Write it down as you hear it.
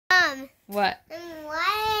What?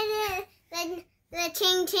 Why did the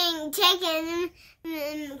Ching Ching chicken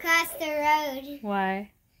cross the road?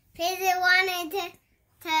 Why? Because it wanted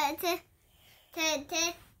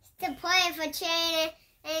to play with a chain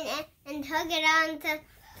and hook it onto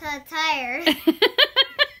a tire.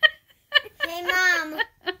 Hey, Mom,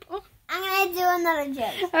 I'm gonna do another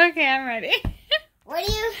joke. Okay, I'm ready. What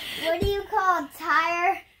do you call a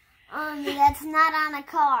tire that's not on a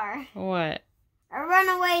car? What? A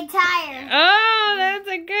runaway tire. Oh, that's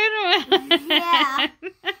a good one. Yeah.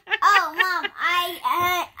 Oh, Mom,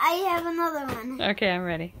 I have another one. Okay, I'm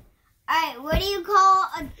ready. All right, what do you call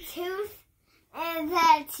a tooth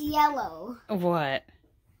that's yellow? What?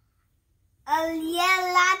 A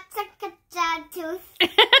yellow tooth.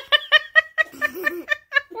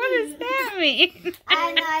 What does that mean? I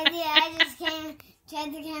have no idea. I just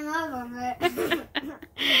tried to come over, but.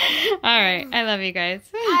 All right, I love you guys.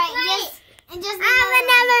 All right, I have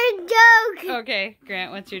another joke. Okay,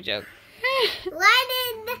 Grant, what's your joke? Why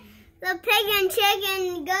did the pig and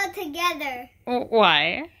chicken go together?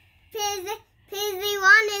 Why? Because they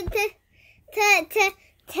wanted to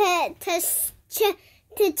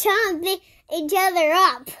chomp each other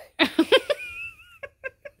up.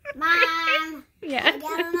 Mom, Yeah. I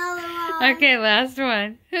got another one. Okay, last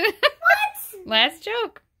one. What? Last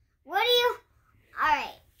joke. What do you? All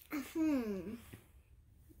right.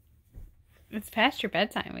 It's past your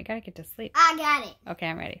bedtime. We gotta get to sleep. I got it. Okay,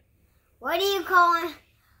 I'm ready. What do you call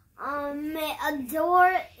a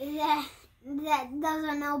door that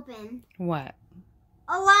doesn't open? What?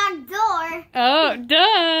 A locked door. Oh,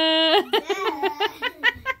 duh.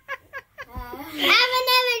 Have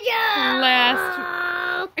another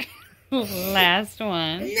joke. Last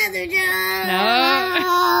one. Another joke. No.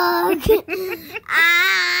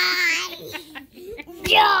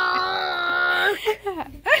 Joke.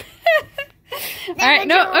 All right,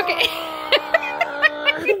 no, okay.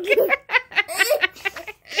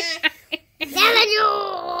 Never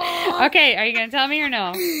joke. Okay, are you gonna tell me or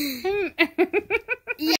no?